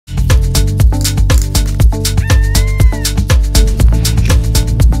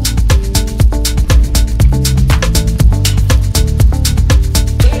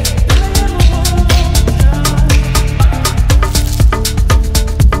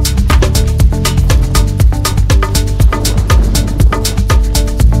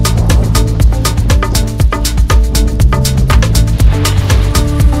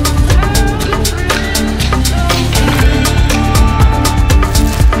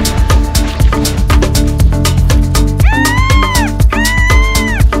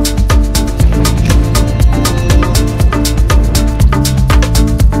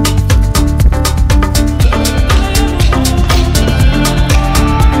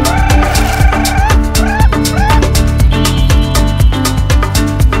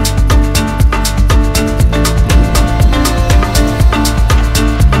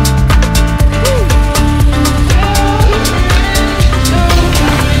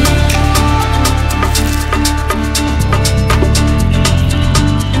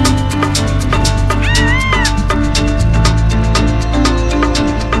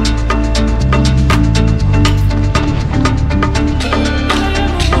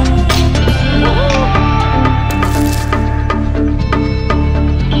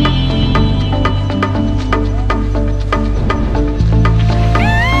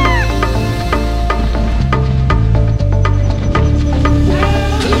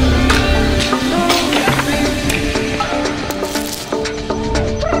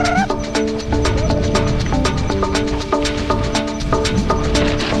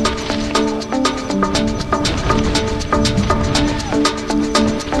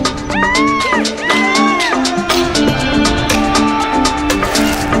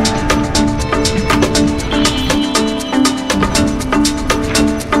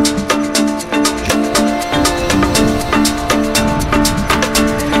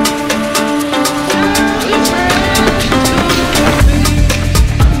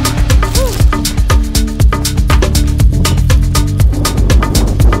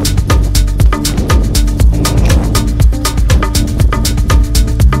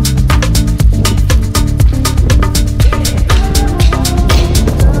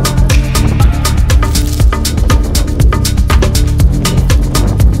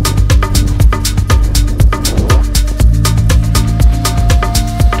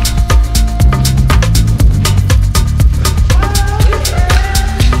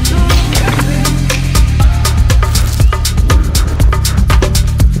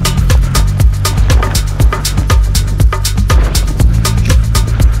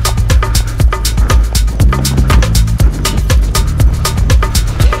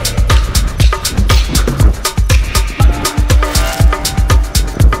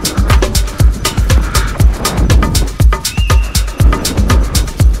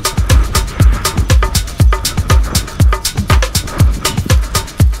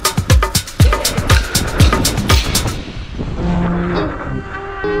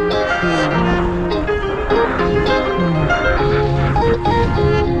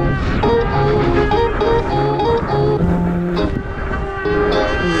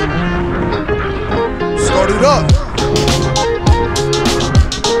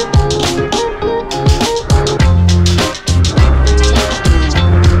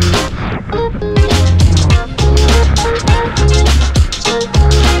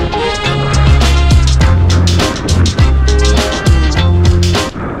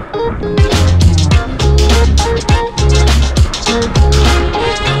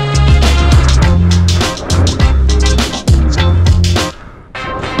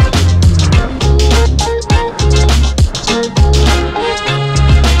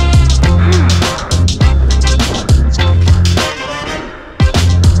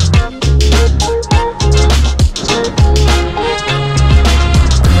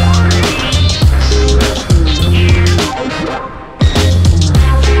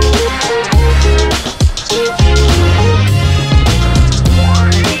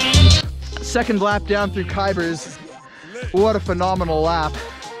Second lap down through Kybers. What a phenomenal lap.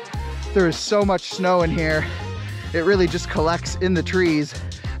 There is so much snow in here. It really just collects in the trees,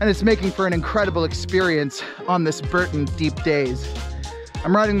 and it's making for an incredible experience on this Burton Deep Daze.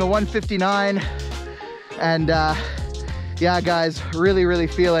 I'm riding the 159, and yeah guys, really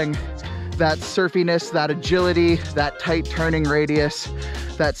feeling that surfiness, that agility, that tight turning radius,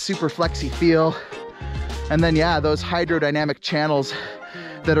 that super flexy feel. And then yeah, those hydrodynamic channels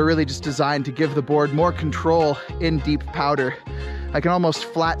that are really just designed to give the board more control in deep powder. I can almost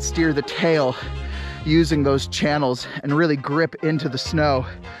flat steer the tail using those channels and really grip into the snow.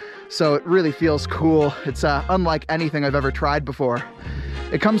 So it really feels cool. It's unlike anything I've ever tried before.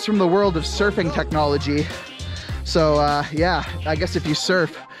 It comes from the world of surfing technology. So yeah, I guess if you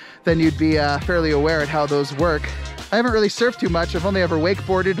surf, then you'd be fairly aware at how those work. I haven't really surfed too much. I've only ever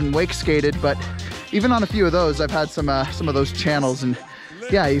wakeboarded and wake skated, but even on a few of those, I've had some of those channels, and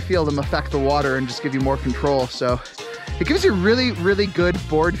yeah, you feel them affect the water and just give you more control. So it gives you really good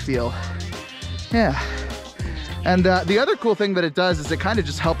board feel. Yeah. And the other cool thing that it does is it kind of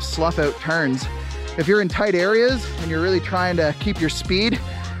just helps slough out turns. If you're in tight areas and you're really trying to keep your speed,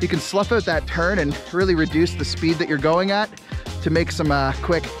 you can slough out that turn and really reduce the speed that you're going at to make some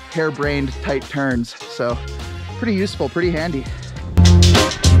quick, harebrained, tight turns. So pretty useful, pretty handy.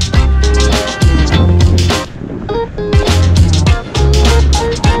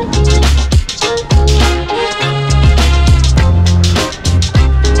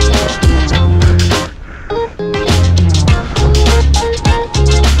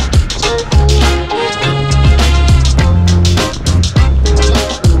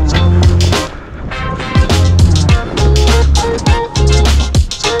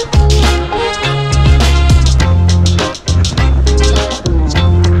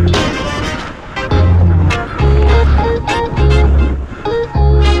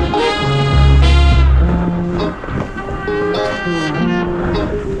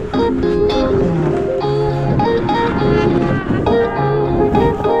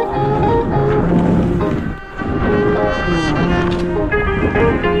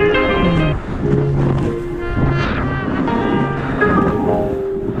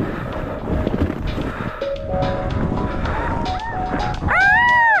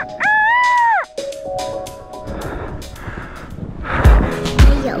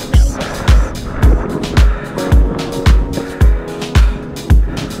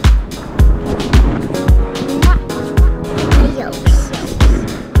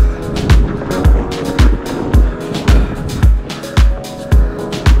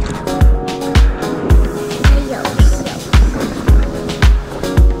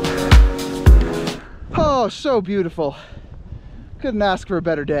 Oh, so beautiful. Couldn't ask for a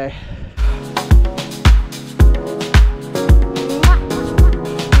better day.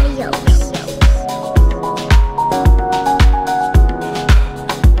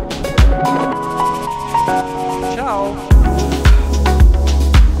 Ciao.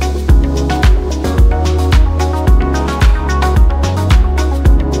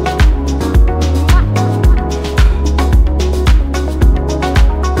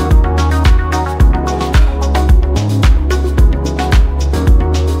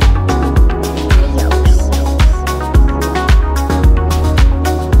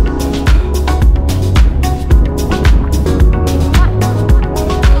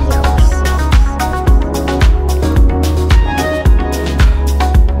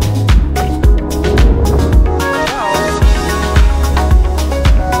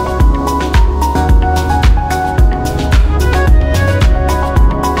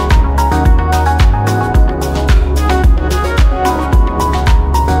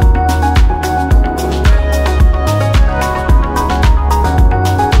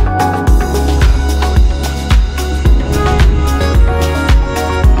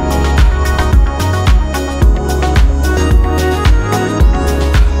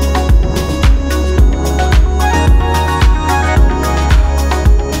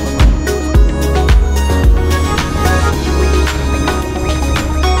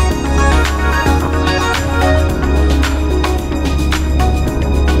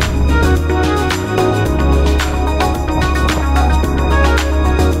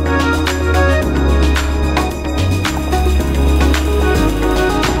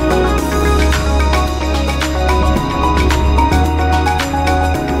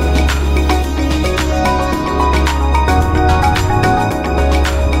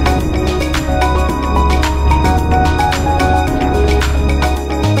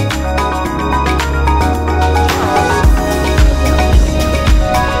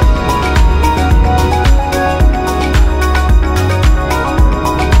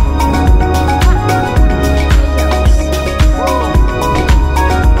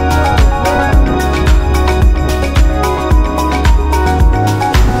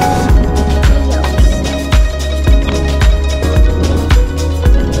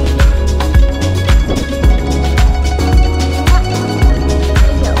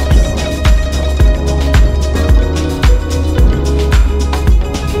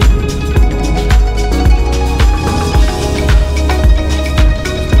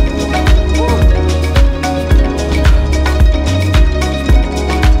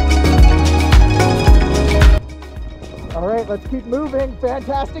 keep moving.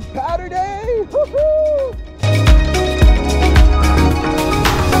 Fantastic powder day! Woohoo!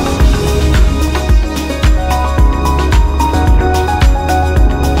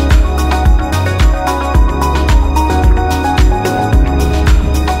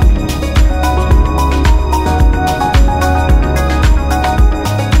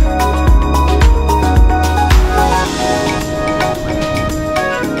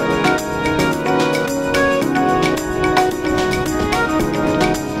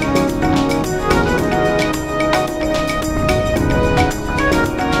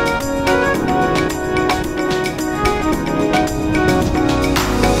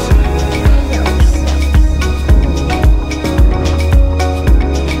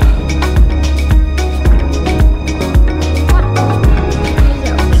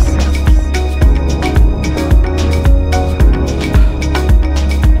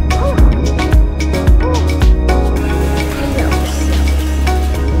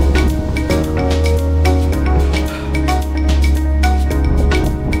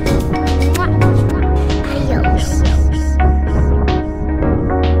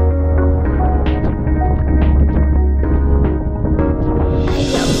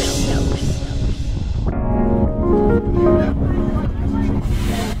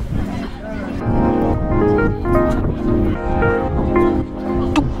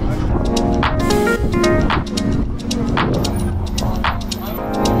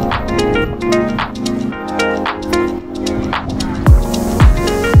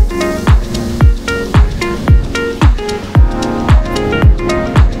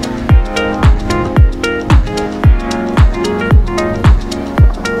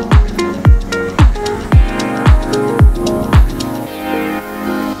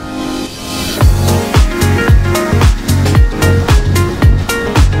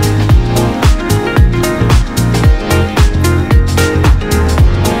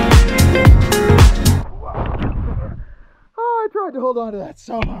 To hold on to that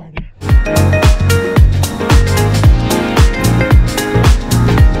so hard.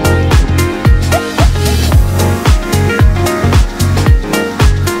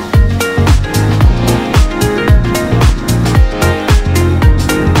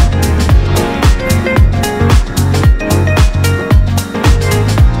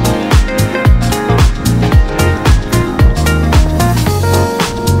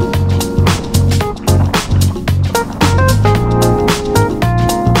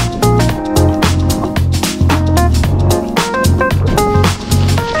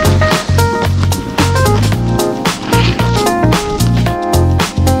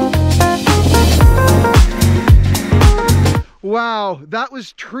 Wow, that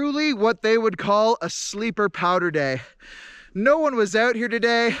was truly what they would call a sleeper powder day. No one was out here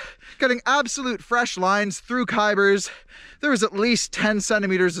today, getting absolute fresh lines through Khyber's. There was at least 10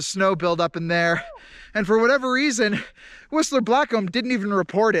 centimeters of snow buildup in there. And for whatever reason, Whistler Blackcomb didn't even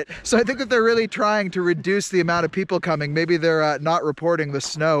report it. So I think that they're really trying to reduce the amount of people coming. Maybe they're not reporting the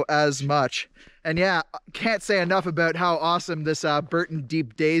snow as much. And yeah, can't say enough about how awesome this Burton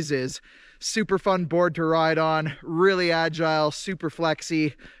Deep Daze is. Super fun board to ride on, really agile, super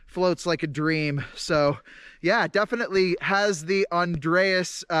flexy, floats like a dream. So yeah, definitely has the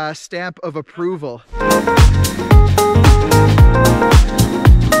Andreas stamp of approval.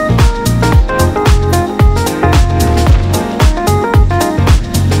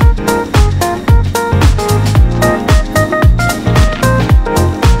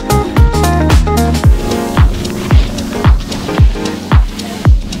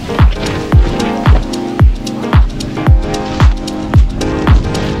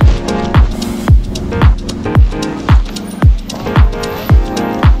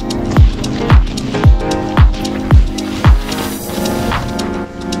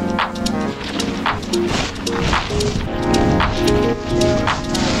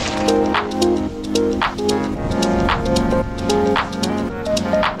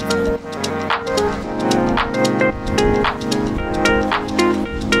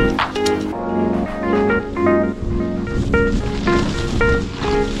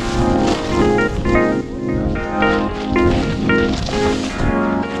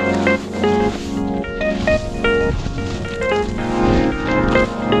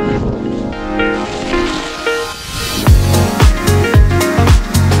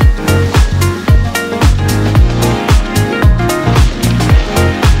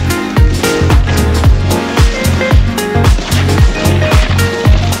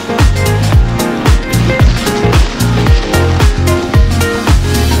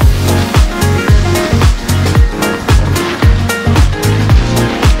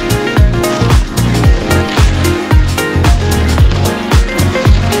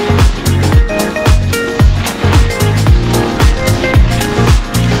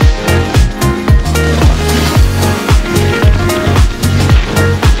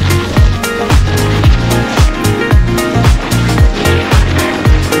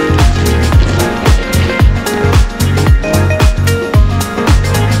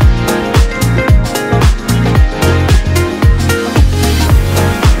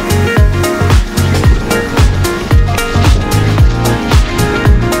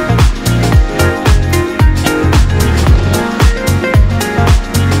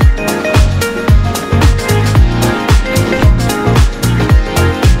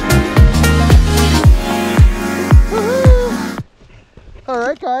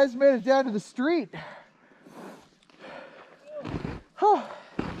 side of the street. Oh.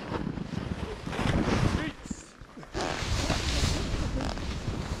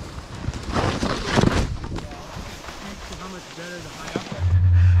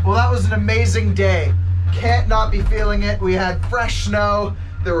 Well, that was an amazing day. Can't not be feeling it. We had fresh snow,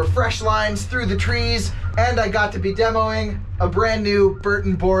 there were fresh lines through the trees, and I got to be demoing a brand new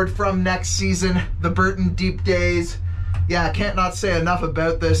Burton board from next season, the Burton Deep Daze. Yeah, I can't not say enough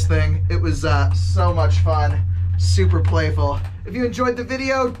about this thing. It was so much fun, super playful. If you enjoyed the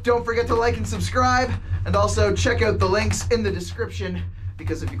video, don't forget to like and subscribe, and also check out the links in the description,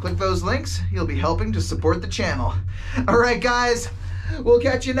 because if you click those links, you'll be helping to support the channel. All right, guys, we'll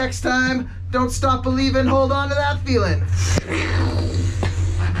catch you next time. Don't stop believing, hold on to that feeling.